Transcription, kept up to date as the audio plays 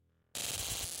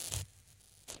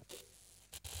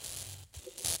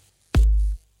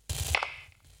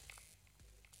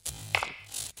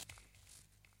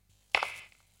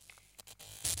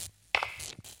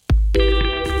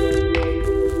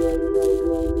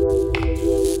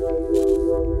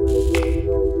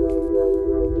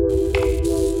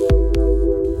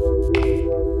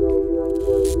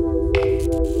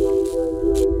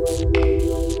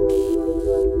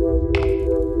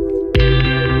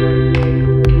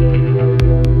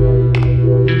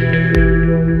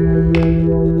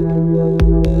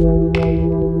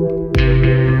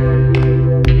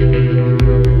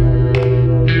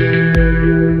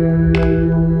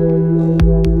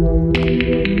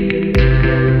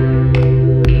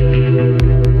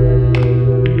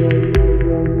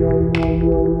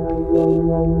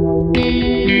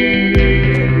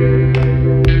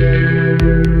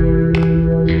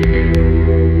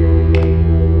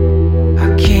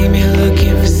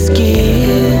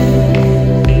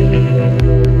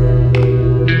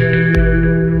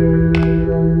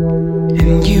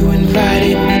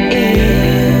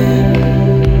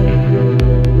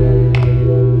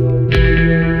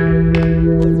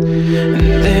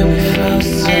and then we felt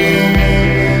so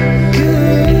good.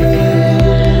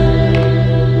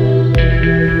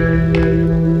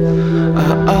 I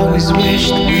always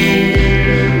wished we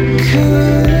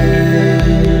could.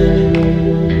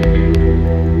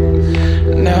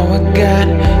 Now I got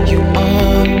you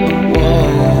on the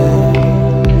wall.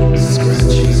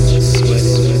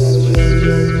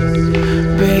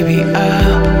 Baby, I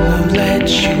won't let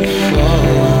you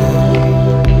fall.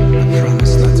 I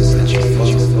promise not to let you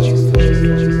fall.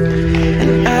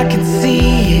 And I can see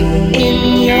it in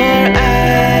your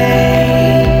eyes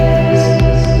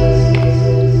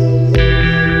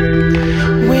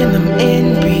when I'm in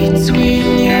between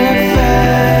your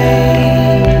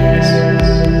thighs.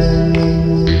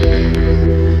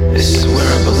 This is where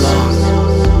I belong.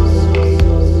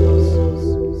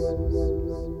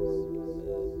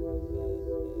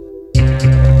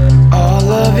 All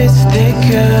of it's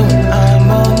thicker when I'm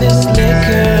on this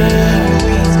liquor.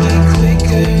 Beats get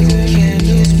quicker, the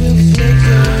candles will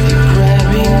flicker. You're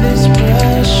grabbing this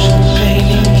brush,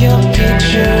 painting your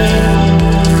picture.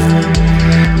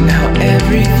 Now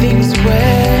everything's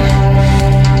wet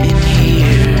in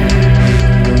here.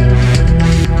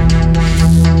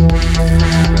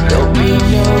 There'll be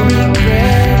no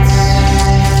regrets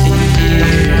in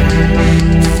here.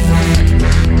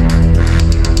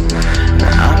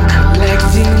 I'm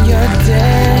collecting your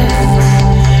debts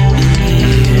in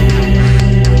here,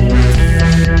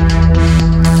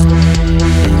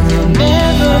 and you'll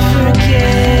never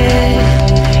forget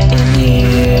in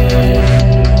here.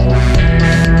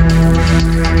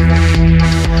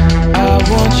 I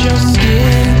want your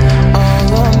skin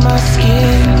all on my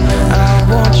skin. I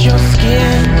want your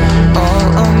skin all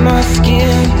on my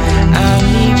skin. I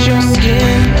need your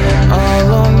skin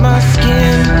all on my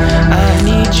skin. I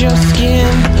need your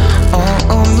skin all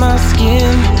on my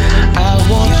skin. I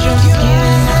want your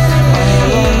skin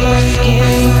all on my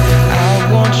skin.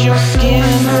 I want your skin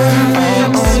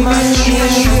all on my skin.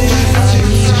 I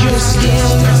need your skin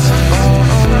all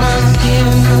on my skin.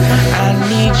 I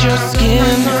need your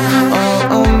skin all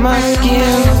on my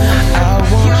skin. I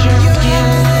want your skin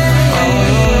all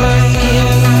on my skin.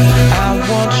 I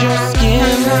want your skin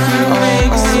all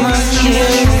on my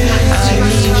skin. I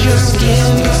need your skin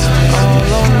all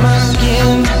on my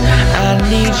skin. I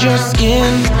need your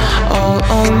skin all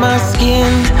on my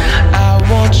skin. I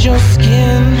want your skin.